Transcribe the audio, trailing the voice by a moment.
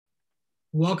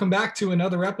Welcome back to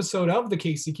another episode of the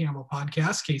Casey Campbell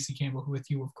Podcast. Casey Campbell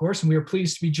with you, of course, and we are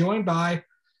pleased to be joined by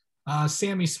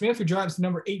Sammy Smith, who drives the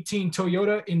number 18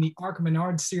 Toyota in the ARCA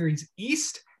Menards Series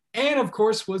East, and of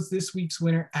course was this week's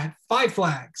winner at Five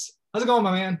Flags. How's it going,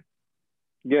 my man?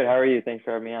 Good. How are you? Thanks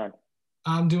for having me on.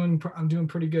 I'm doing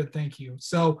pretty good, thank you.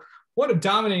 So, what a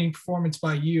dominating performance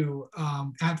by you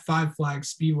at Five Flags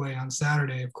Speedway on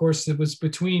Saturday. Of course, it was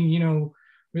between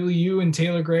really you and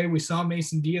Taylor Gray. We saw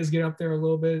Mason Diaz get up there a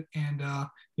little bit, and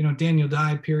Daniel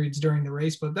died periods during the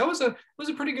race, but that was a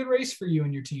pretty good race for you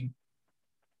and your team.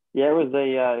 Yeah, it was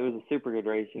a super good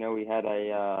race. We had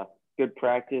a good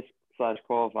practice /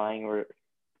 qualifying,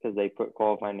 because they put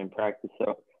qualifying in practice.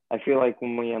 So I feel like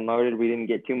when we unloaded, we didn't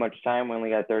get too much time. We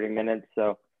only got 30 minutes.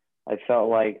 So I felt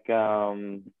like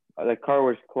the car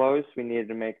was close. We needed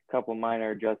to make a couple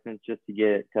minor adjustments just to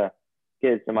get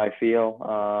it to my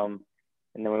feel.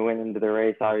 And then we went into the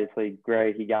race. Obviously,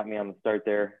 Gray, he got me on the start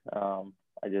there. I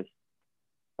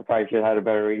probably should have had a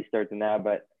better restart than that,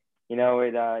 but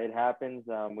it happens.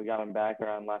 We got him back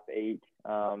around lap 8,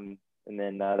 and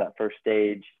then that first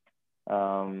stage,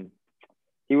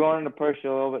 he wanted to push a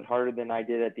little bit harder than I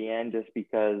did at the end, just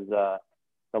because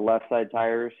the left side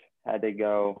tires had to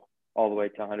go all the way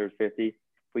to 150.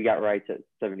 We got rights at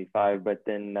 75, but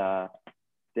then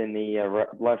the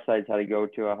left sides had to go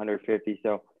to 150.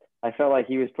 So I felt like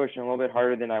he was pushing a little bit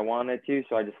harder than I wanted to,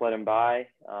 so I just let him by,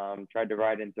 tried to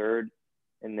ride in third,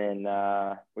 and then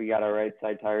we got our right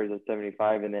side tires at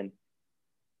 75, and then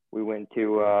we went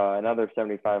to another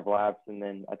 75 laps, and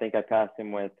then I think I passed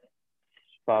him with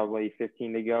probably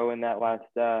 15 to go in that last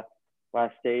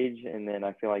stage, and then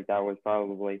I feel like that was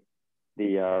probably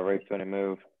the race-winning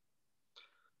move.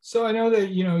 So I know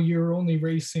that, you're only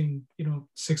racing,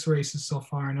 6 races so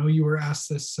far. I know you were asked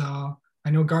this I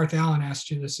know Garth Allen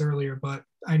asked you this earlier, but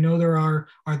I know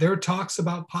are there talks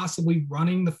about possibly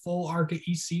running the full ARCA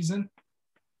East season?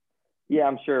 Yeah,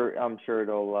 I'm sure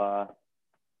it'll,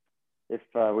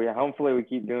 hopefully we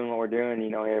keep doing what we're doing.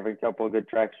 We have a couple of good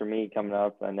tracks for me coming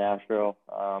up in Nashville,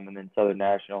 and then Southern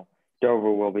National.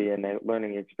 Dover will be a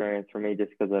learning experience for me, just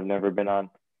because I've never been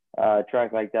on a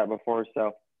track like that before.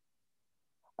 So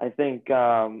I think,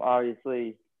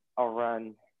 obviously I'll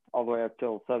run all the way up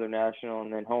till Southern National,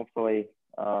 and then hopefully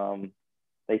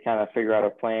they kind of figure out a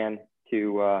plan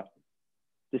to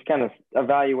just kind of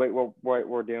evaluate what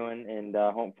we're doing, and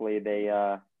hopefully they,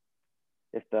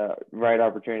 if the right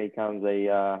opportunity comes, they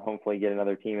hopefully get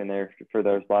another team in there for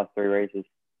those last 3 races.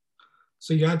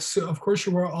 So of course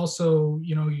you were also,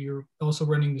 you're also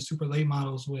running the super late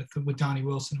models with Donnie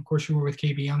Wilson. Of course you were with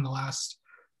KBM the last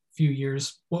few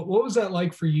years. What was that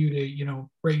like for you to,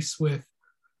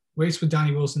 race with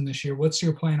Donnie Wilson this year? What's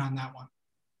your plan on that one?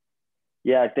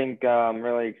 Yeah, I think I'm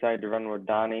really excited to run with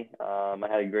Donnie. I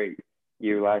had a great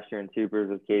year last year in supers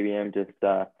with KBM. Just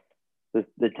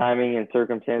the timing and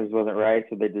circumstances wasn't right,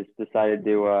 so they just decided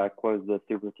to close the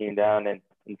super team down and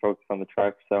focus on the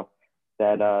truck. So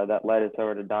that led us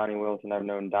over to Donnie Wilson. I've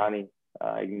known Donnie.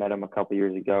 I met him a couple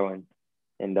years ago,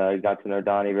 and got to know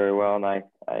Donnie very well. And I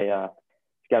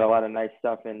got a lot of nice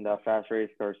stuff in fast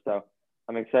race cars. So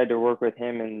I'm excited to work with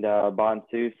him and Bond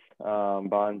Seuss.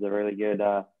 Bond's a really good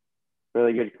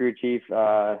crew chief.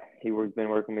 Has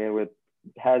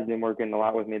been working a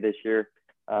lot with me this year,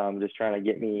 just trying to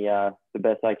get me the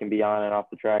best I can be on and off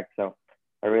the track. So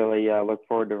I really look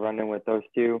forward to running with those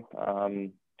two.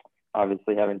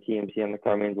 Obviously having TMC on the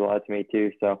car means a lot to me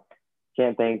too. So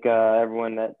can't thank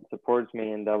everyone that supports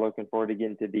me, and looking forward to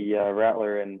getting to the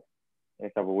Rattler in a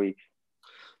couple of weeks.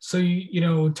 So,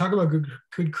 talk about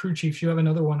good crew chiefs. You have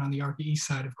another one on the ARCA East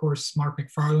side, of course, Mark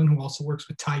McFarland, who also works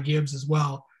with Ty Gibbs as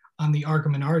well on the ARCA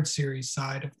Menards series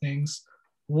side of things.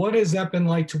 What has that been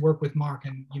like to work with Mark?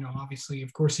 And, obviously,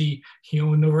 of course, he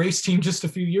owned the race team just a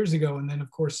few years ago. And then, of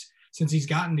course, since he's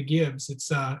gotten to Gibbs, it's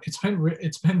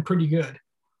been pretty good.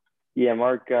 Yeah,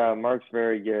 Mark's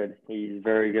very good. He's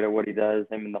very good at what he does.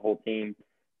 Him and the whole team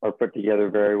are put together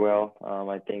very well.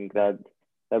 I think that's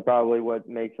probably what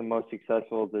makes them most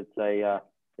successful. Is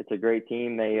it's a great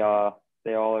team. They all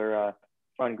are a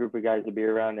fun group of guys to be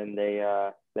around, and they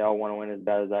all want to win as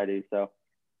bad as I do. So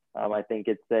I think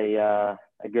it's a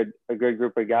good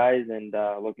group of guys, and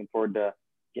looking forward to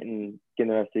getting the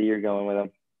rest of the year going with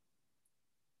them.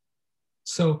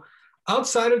 So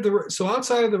outside of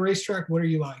the racetrack, what are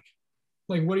you like?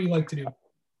 What do you like to do?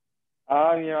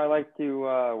 I like to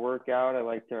work out. I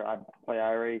play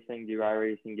iRacing, do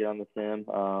iRacing, get on the sim.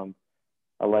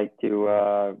 I like to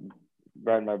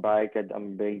ride my bike. I'm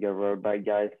a big road bike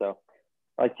guy, so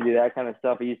I like to do that kind of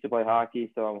stuff. I used to play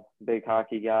hockey, so I'm a big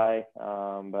hockey guy.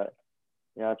 But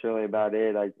that's really about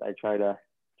it. I try to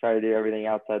try to do everything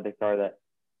outside the car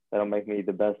that'll make me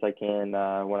the best I can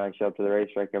when I show up to the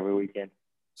racetrack every weekend.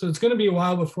 So it's going to be a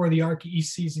while before the ARCA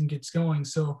East season gets going.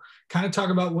 So kind of talk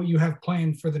about what you have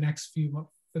planned for the next few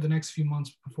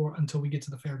months until we get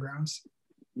to the fairgrounds.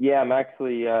 Yeah, I'm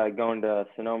actually going to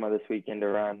Sonoma this weekend to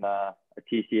run a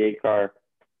TCA car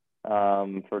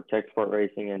for Tech Sport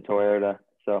Racing in Toyota.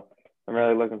 So I'm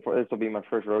really looking this will be my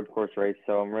first road course race.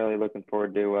 So I'm really looking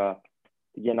forward to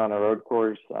getting on a road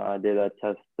course. I did a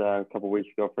test a couple weeks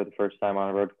ago for the first time on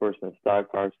a road course in a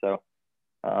stock car. So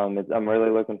I'm really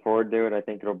looking forward to it. I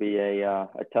think it'll be a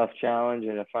tough challenge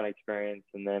and a fun experience.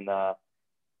 And then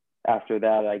after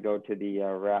that, I go to the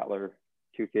Rattler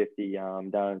 250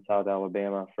 down in South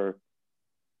Alabama for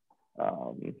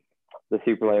the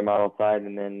Super Late Model side.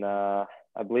 And then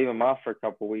I believe I'm off for a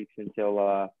couple weeks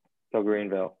until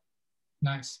Greenville.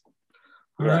 Nice.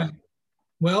 All right.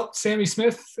 Well, Sammy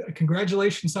Smith,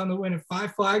 congratulations on the win at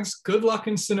Five Flags. Good luck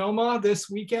in Sonoma this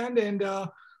weekend, and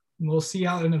we'll see you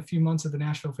out in a few months at the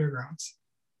Nashville Fairgrounds.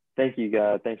 Thank you,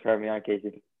 guys. Thanks for having me on,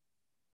 Casey.